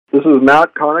This is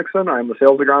Matt Connickson. I'm the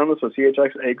sales agronomist with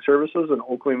CHS Ag Services in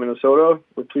Oakley, Minnesota.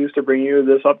 We're pleased to bring you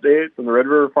this update from the Red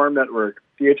River Farm Network.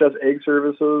 CHS Ag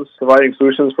Services, providing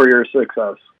solutions for your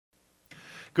success.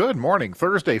 Good morning.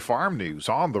 Thursday Farm News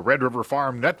on the Red River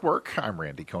Farm Network. I'm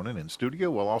Randy Conan in studio.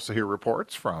 We'll also hear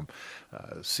reports from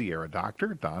Sierra Doctor,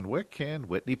 Don Wick, and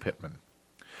Whitney Pittman.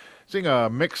 Seeing a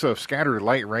mix of scattered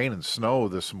light rain and snow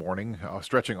this morning,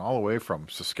 stretching all the way from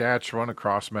Saskatchewan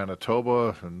across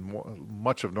Manitoba and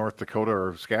much of North Dakota,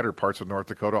 or scattered parts of North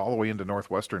Dakota, all the way into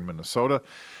northwestern Minnesota.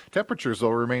 Temperatures, though,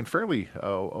 remain fairly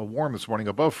warm this morning,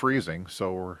 above freezing,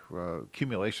 so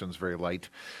accumulation's very light.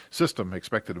 System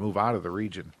expected to move out of the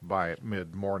region by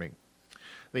mid-morning.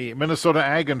 The Minnesota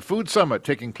Ag and Food Summit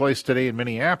taking place today in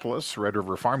Minneapolis. Red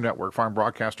River Farm Network farm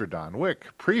broadcaster Don Wick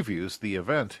previews the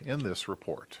event in this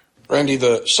report. Randy,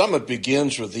 the summit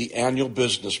begins with the annual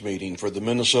business meeting for the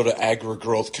Minnesota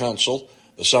Agri-Growth Council.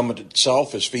 The summit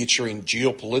itself is featuring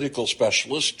geopolitical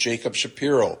specialist Jacob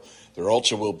Shapiro. There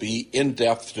also will be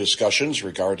in-depth discussions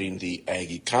regarding the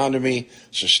ag economy,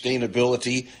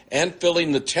 sustainability, and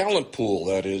filling the talent pool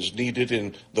that is needed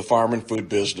in the farm and food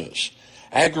business.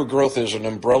 Agri-Growth is an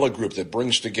umbrella group that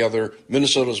brings together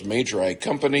Minnesota's major ag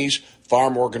companies,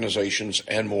 farm organizations,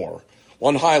 and more.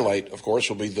 One highlight, of course,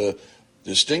 will be the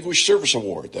Distinguished Service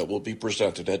Award that will be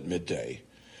presented at midday.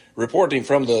 Reporting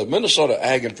from the Minnesota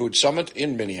Ag and Food Summit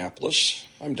in Minneapolis,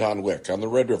 I'm Don Wick on the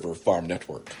Red River Farm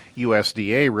Network.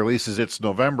 USDA releases its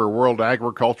November World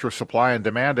Agriculture Supply and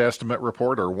Demand Estimate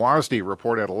Report, or WASDE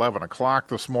report, at 11 o'clock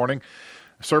this morning.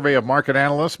 A survey of market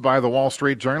analysts by the Wall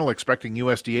Street Journal expecting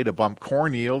USDA to bump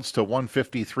corn yields to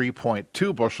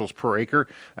 153.2 bushels per acre.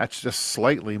 That's just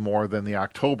slightly more than the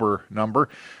October number.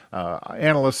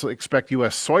 Analysts expect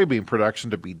U.S. soybean production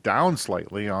to be down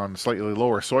slightly on slightly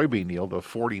lower soybean yield of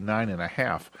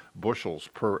 49.5 bushels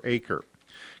per acre.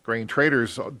 Grain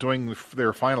traders doing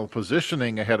their final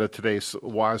positioning ahead of today's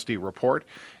WASDE report.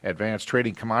 Advanced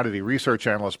Trading Commodity Research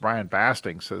Analyst Brian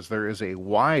Basting says there is a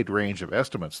wide range of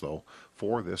estimates, though,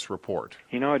 for this report.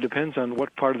 It depends on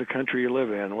what part of the country you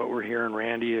live in. What we're hearing,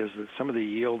 Randy, is that some of the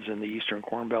yields in the eastern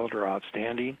Corn Belt are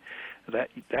outstanding.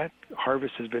 That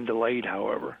harvest has been delayed,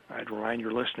 however. I'd remind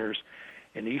your listeners,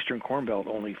 in the eastern Corn Belt,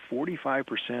 only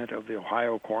 45% of the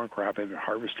Ohio corn crop had been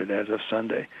harvested as of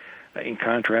Sunday. In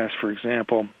contrast, for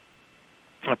example,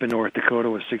 up in North Dakota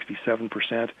was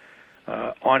 67%.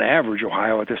 On average,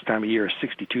 Ohio at this time of year is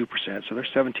 62%, so they're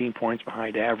 17 points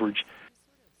behind average.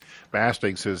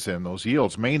 Basting says those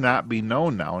yields may not be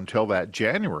known now until that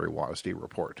January WASDE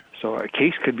report. So a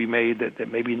case could be made that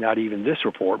maybe not even this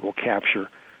report will capture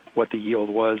what the yield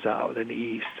was out in the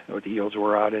east, or what the yields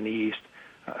were out in the east.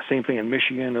 Same thing in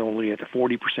Michigan, only at the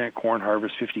 40% corn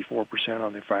harvest, 54%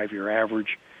 on the 5-year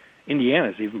average.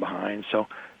 Indiana's even behind, so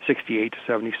 68 to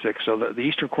 76. So the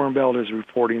eastern Corn Belt is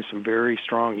reporting some very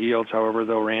strong yields. However,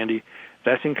 though, Randy,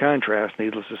 that's in contrast,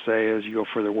 needless to say, as you go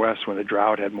further west when the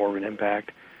drought had more of an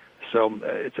impact. So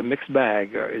it's a mixed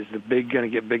bag. Is the big going to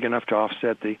get big enough to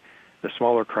offset the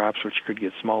smaller crops, which could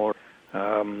get smaller?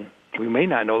 We may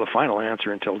not know the final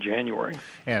answer until January.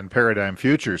 And Paradigm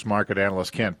Futures market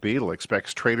analyst Kent Beadle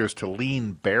expects traders to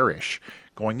lean bearish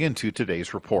going into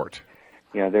today's report.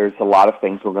 There's a lot of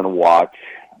things we're going to watch.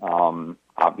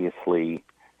 Obviously,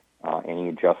 any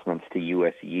adjustments to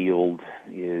U.S. yield,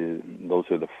 those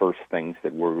are the first things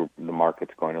that the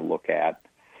market's going to look at.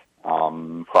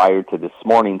 Prior to this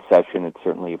morning's session, it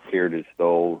certainly appeared as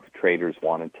though traders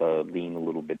wanted to lean a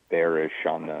little bit bearish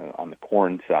on the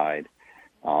corn side.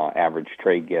 Average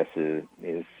trade guess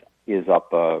is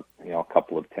up a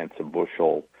couple of tenths of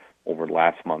bushel over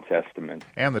last month's estimate.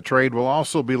 And the trade will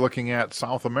also be looking at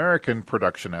South American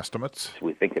production estimates.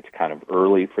 We think it's kind of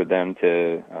early for them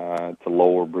to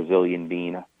lower Brazilian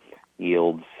bean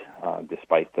yields,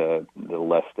 despite the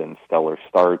less than stellar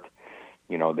start.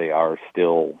 They are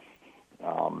still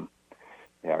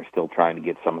trying to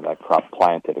get some of that crop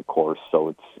planted, of course.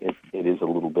 So it is a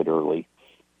little bit early.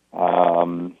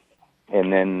 And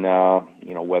then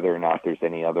whether or not there's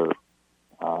any other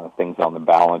things on the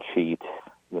balance sheet.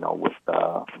 With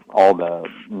all the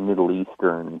Middle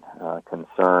Eastern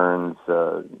concerns,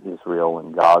 Israel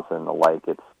and Gaza and the like,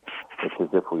 it's as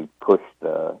if we pushed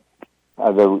the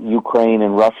Ukraine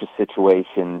and Russia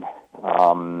situation,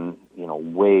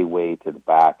 way to the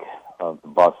back of the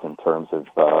bus in terms of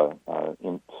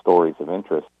stories of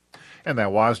interest. And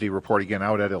that WASDE report again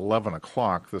out at 11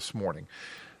 o'clock this morning.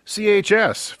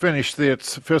 CHS finished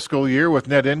its fiscal year with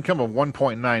net income of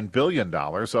 $1.9 billion,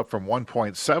 up from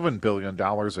 $1.7 billion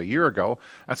a year ago.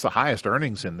 That's the highest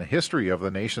earnings in the history of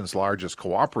the nation's largest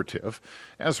cooperative.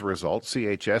 As a result,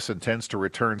 CHS intends to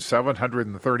return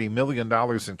 $730 million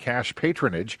in cash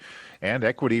patronage and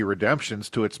equity redemptions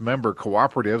to its member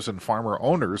cooperatives and farmer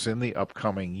owners in the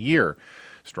upcoming year.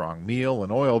 Strong meal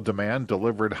and oil demand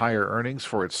delivered higher earnings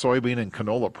for its soybean and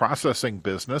canola processing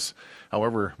business.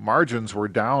 However, margins were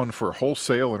down for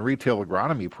wholesale and retail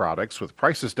agronomy products, with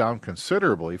prices down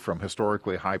considerably from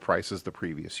historically high prices the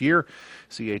previous year.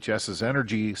 CHS's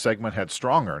energy segment had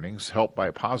strong earnings, helped by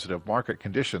positive market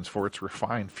conditions for its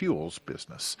refined fuels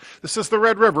business. This is the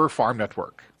Red River Farm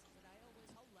Network.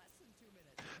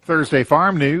 Thursday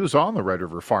Farm News on the Red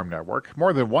River Farm Network.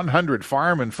 More than 100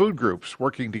 farm and food groups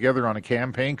working together on a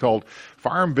campaign called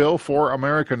Farm Bill for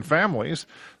American Families.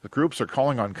 The groups are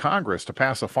calling on Congress to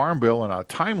pass a farm bill on a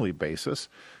timely basis.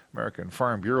 American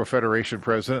Farm Bureau Federation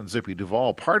President Zippy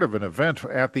Duvall, part of an event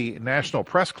at the National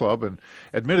Press Club, and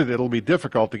admitted it'll be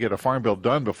difficult to get a farm bill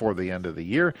done before the end of the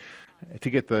year.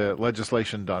 To get the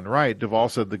legislation done right, Duvall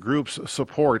said the groups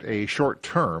support a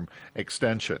short-term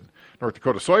extension. North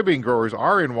Dakota soybean growers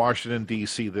are in Washington,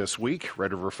 D.C. this week.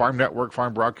 Red River Farm Network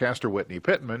farm broadcaster Whitney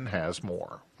Pittman has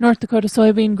more. North Dakota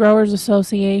Soybean Growers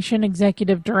Association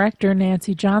Executive Director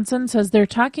Nancy Johnson says they're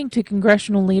talking to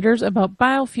congressional leaders about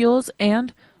biofuels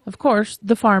and, of course,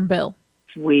 the Farm Bill.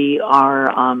 We are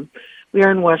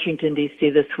in Washington, D.C.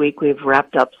 this week. We've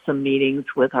wrapped up some meetings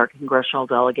with our congressional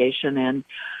delegation, and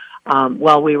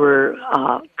while we were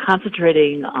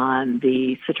concentrating on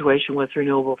the situation with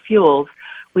renewable fuels,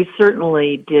 we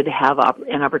certainly did have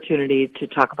an opportunity to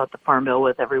talk about the Farm Bill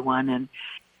with everyone,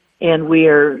 and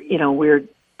we're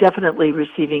definitely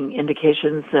receiving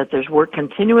indications that there's work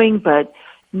continuing, but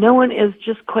no one is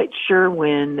just quite sure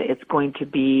when it's going to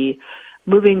be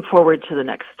moving forward to the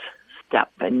next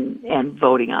step and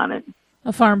voting on it.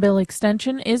 A Farm Bill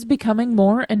extension is becoming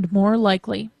more and more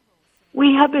likely.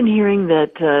 We have been hearing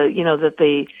that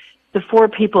that the four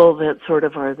people that sort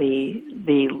of are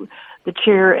the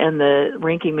chair and the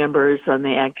ranking members on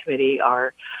the Ag Committee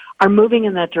are moving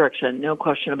in that direction. No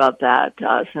question about that.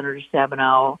 Senator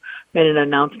Stabenow made an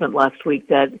announcement last week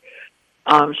that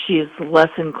she is less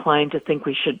inclined to think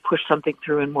we should push something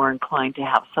through and more inclined to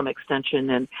have some extension,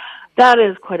 and that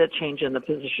is quite a change in the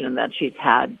position that she's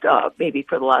had maybe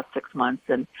for the last 6 months.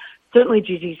 And certainly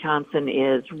Gigi Thompson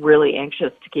is really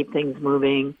anxious to keep things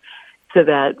moving so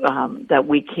that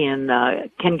we can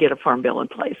get a farm bill in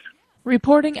place.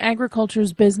 Reporting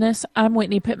agriculture's business, I'm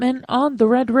Whitney Pittman on the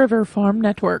Red River Farm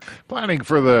Network. Planning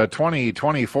for the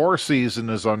 2024 season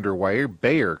is underway.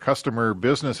 Bayer Customer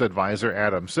Business Advisor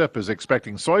Adam Sipp is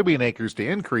expecting soybean acres to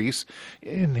increase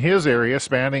in his area,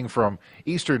 spanning from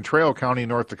eastern Trail County,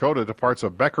 North Dakota, to parts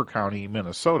of Becker County,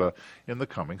 Minnesota, in the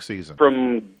coming season.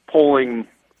 From polling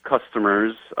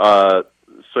customers,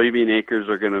 soybean acres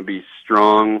are going to be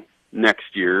strong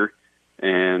next year,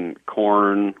 and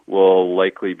corn will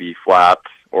likely be flat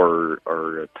or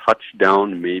a touch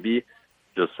down maybe,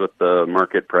 just with the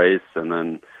market price, and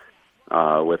then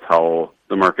with how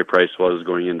the market price was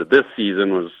going into this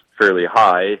season was fairly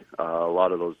high. A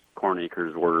lot of those corn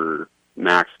acres were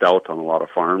maxed out on a lot of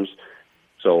farms,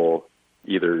 so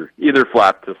either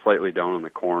flat to slightly down on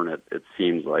the corn, it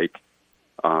seems like,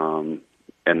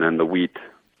 and then the wheat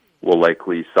will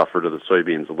likely suffer to the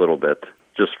soybeans a little bit,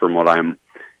 just from what I'm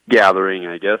gathering,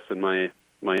 I guess, in my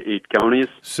 8 counties.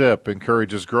 SIP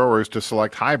encourages growers to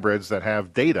select hybrids that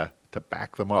have data to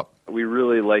back them up. We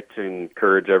really like to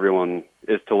encourage everyone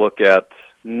is to look at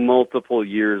multiple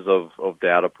years of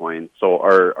data points. So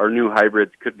our new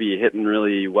hybrids could be hitting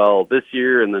really well this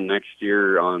year, and then next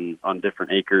year on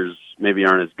different acres maybe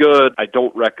aren't as good. I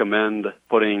don't recommend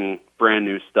putting brand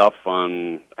new stuff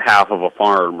on half of a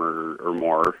farm or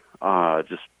more,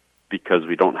 just because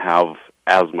we don't have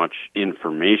as much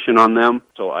information on them.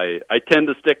 So I tend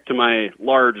to stick to my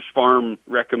large farm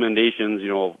recommendations,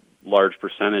 large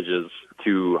percentages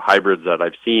to hybrids that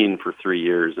I've seen for 3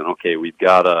 years. And okay, we've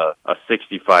got a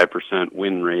 65%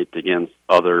 win rate against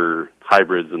other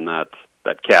hybrids in that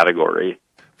category.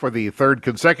 For the third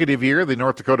consecutive year, the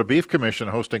North Dakota Beef Commission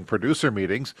hosting producer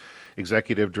meetings.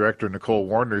 Executive Director Nicole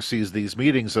Warner sees these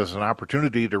meetings as an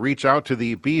opportunity to reach out to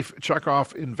the beef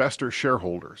checkoff investor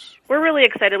shareholders. We're really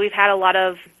excited. We've had a lot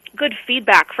of good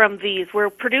feedback from these,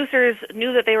 where producers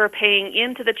knew that they were paying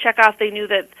into the checkoff. They knew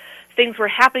that things were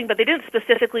happening, but they didn't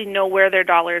specifically know where their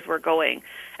dollars were going.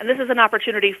 And this is an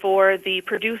opportunity for the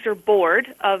producer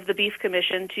board of the Beef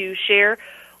Commission to share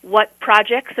what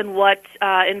projects and what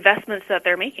investments that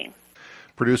they're making.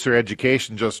 producer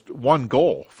education just one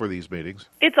goal for these meetings?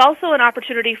 It's also an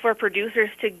opportunity for producers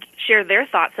to share their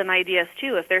thoughts and ideas,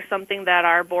 too. If there's something that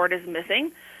our board is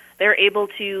missing, they're able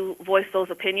to voice those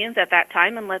opinions at that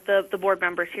time and let the board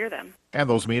members hear them. And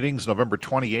those meetings, November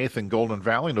 28th in Golden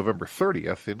Valley, November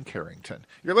 30th in Carrington.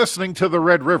 You're listening to the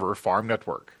Red River Farm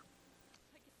Network.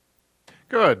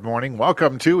 Good morning.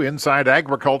 Welcome to Inside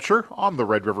Agriculture on the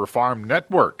Red River Farm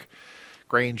Network.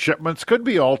 Grain shipments could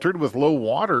be altered with low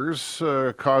waters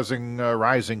causing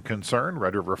rising concern.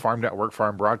 Red River Farm Network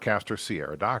farm broadcaster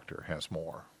Sierra Doctor has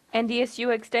more.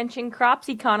 NDSU Extension crops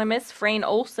economist Frayne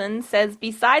Olson says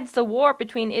besides the war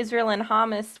between Israel and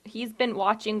Hamas, he's been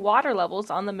watching water levels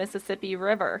on the Mississippi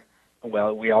River.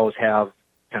 Well, we always have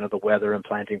kind of the weather and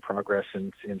planting progress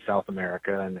in South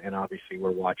America, and obviously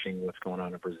we're watching what's going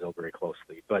on in Brazil very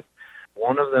closely. But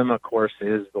one of them, of course,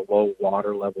 is the low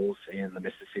water levels in the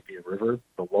Mississippi River,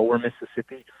 the lower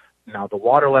Mississippi. Now, the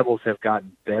water levels have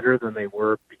gotten better than they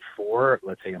were before,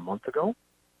 let's say a month ago,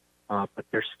 but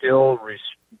they're still,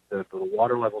 the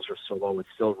water levels are so low, it's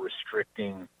still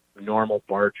restricting normal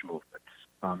barge movements.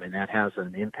 And that has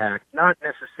an impact, not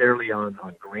necessarily on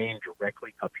grain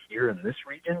directly up here in this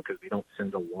region, because we don't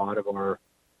send a lot of our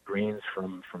grains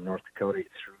from North Dakota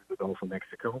through the Gulf of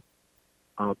Mexico.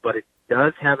 But it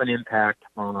does have an impact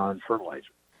on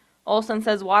fertilizer. Olson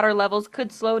says water levels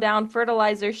could slow down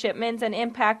fertilizer shipments and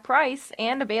impact price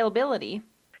and availability.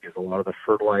 Because a lot of the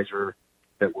fertilizer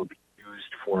that will be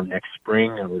used for next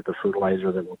spring, or the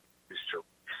fertilizer that will be used to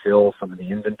fill some of the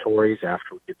inventories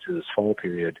after we get through this fall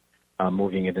period,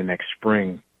 moving into next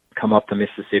spring, come up the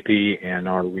Mississippi and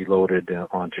are reloaded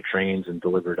onto trains and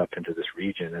delivered up into this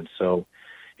region. And so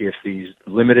if these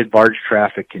limited barge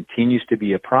traffic continues to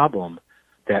be a problem,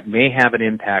 that may have an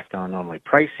impact on not only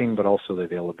pricing, but also the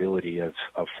availability of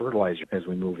fertilizer as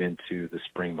we move into the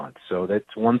spring months. So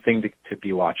that's one thing to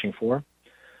be watching for.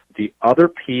 The other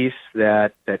piece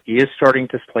that is starting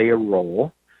to play a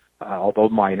role, although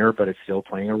minor, but it's still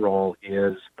playing a role,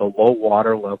 is the low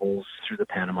water levels through the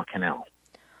Panama Canal.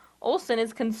 Olson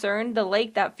is concerned the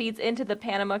lake that feeds into the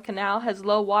Panama Canal has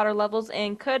low water levels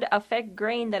and could affect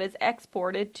grain that is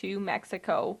exported to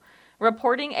Mexico.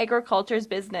 Reporting Agriculture's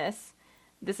Business.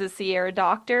 This is Sierra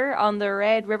Doctor on the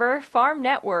Red River Farm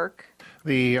Network.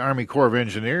 The Army Corps of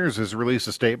Engineers has released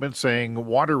a statement saying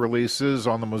water releases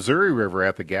on the Missouri River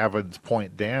at the Gavins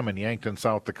Point Dam in Yankton,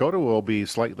 South Dakota will be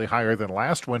slightly higher than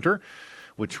last winter,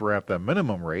 which were at the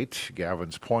minimum rate.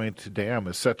 Gavins Point Dam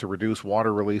is set to reduce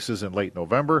water releases in late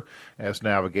November as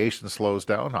navigation slows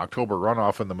down. October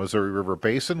runoff in the Missouri River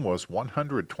Basin was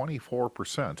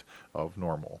 124% of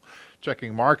normal.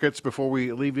 Checking markets before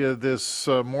we leave you this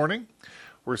morning.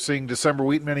 We're seeing December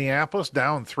wheat Minneapolis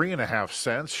down 3.5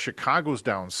 cents. Chicago's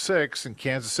down 6, and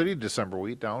Kansas City December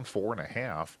wheat down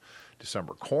 4.5.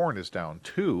 December corn is down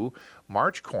 2.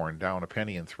 March corn down 1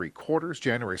 3/4 pennies.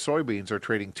 January soybeans are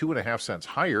trading 2.5 cents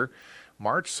higher.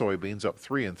 March soybeans up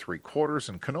 3 3/4,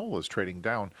 and canola is trading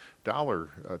down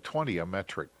 $1.20 a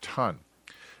metric ton.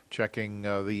 Checking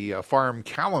the farm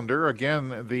calendar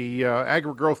again, the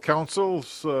Agri-Growth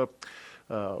Council's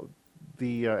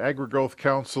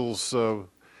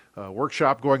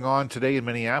workshop going on today in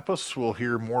Minneapolis. We'll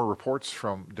hear more reports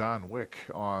from Don Wick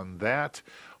on that.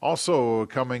 Also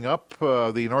coming up,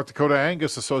 the North Dakota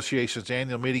Angus Association's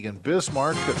annual meeting in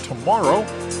Bismarck tomorrow,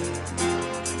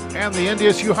 and the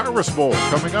NDSU Harvest Bowl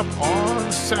coming up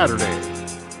on Saturday.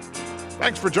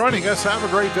 Thanks for joining us. Have a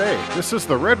great day. This is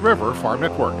the Red River Farm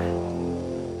Network.